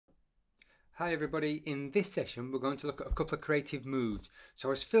Hi everybody, in this session we're going to look at a couple of creative moves. So I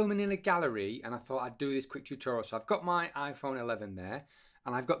was filming in a gallery and I thought I'd do this quick tutorial. So I've got my iPhone 11 there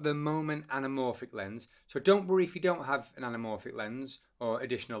and I've got the Moment anamorphic lens. So don't worry if you don't have an anamorphic lens or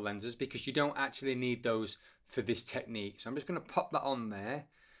additional lenses because you don't actually need those for this technique. So I'm just going to pop that on there.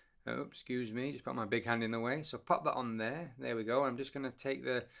 Oh, excuse me, just put my big hand in the way. So pop that on there, there we go. I'm just going to take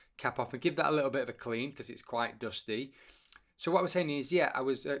the cap off and give that a little bit of a clean because it's quite dusty. So what I was saying is, yeah, I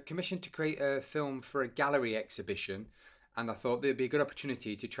was commissioned to create a film for a gallery exhibition, and I thought there'd be a good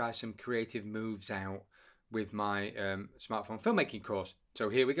opportunity to try some creative moves out with my smartphone filmmaking course. So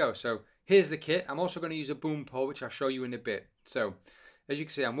here we go. So here's the kit. I'm also going to use a boom pole, which I'll show you in a bit. So as you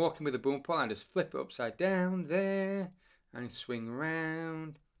can see, I'm walking with a boom pole. I just flip it upside down there and swing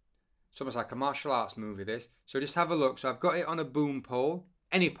around. It's almost like a martial arts movie, this. So just have a look. So I've got it on a boom pole.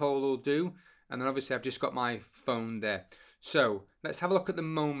 Any pole will do. And then obviously I've just got my phone there. So let's have a look at the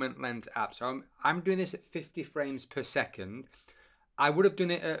Moment Lens app. So I'm doing this at 50 frames per second. I would have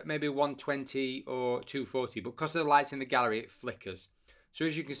done it at maybe 120 or 240, but because of the lights in the gallery, it flickers. So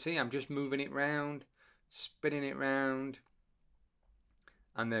as you can see, I'm just moving it round, spinning it round.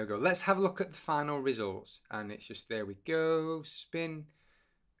 And there we go. Let's have a look at the final results. And it's just, there we go, spin.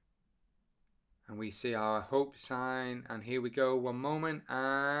 And we see our hope sign. And here we go, one moment,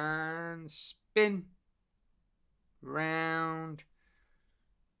 and spin. Round,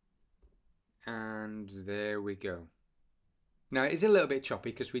 and there we go. Now it is a little bit choppy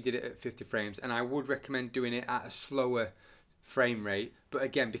because we did it at 50 frames, and I would recommend doing it at a slower frame rate, but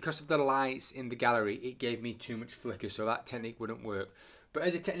again, because of the lights in the gallery, it gave me too much flicker, so that technique wouldn't work. But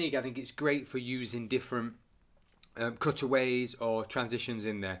as a technique, I think it's great for using different cutaways or transitions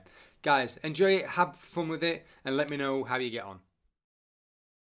in there. Guys, enjoy it, have fun with it, and let me know how you get on.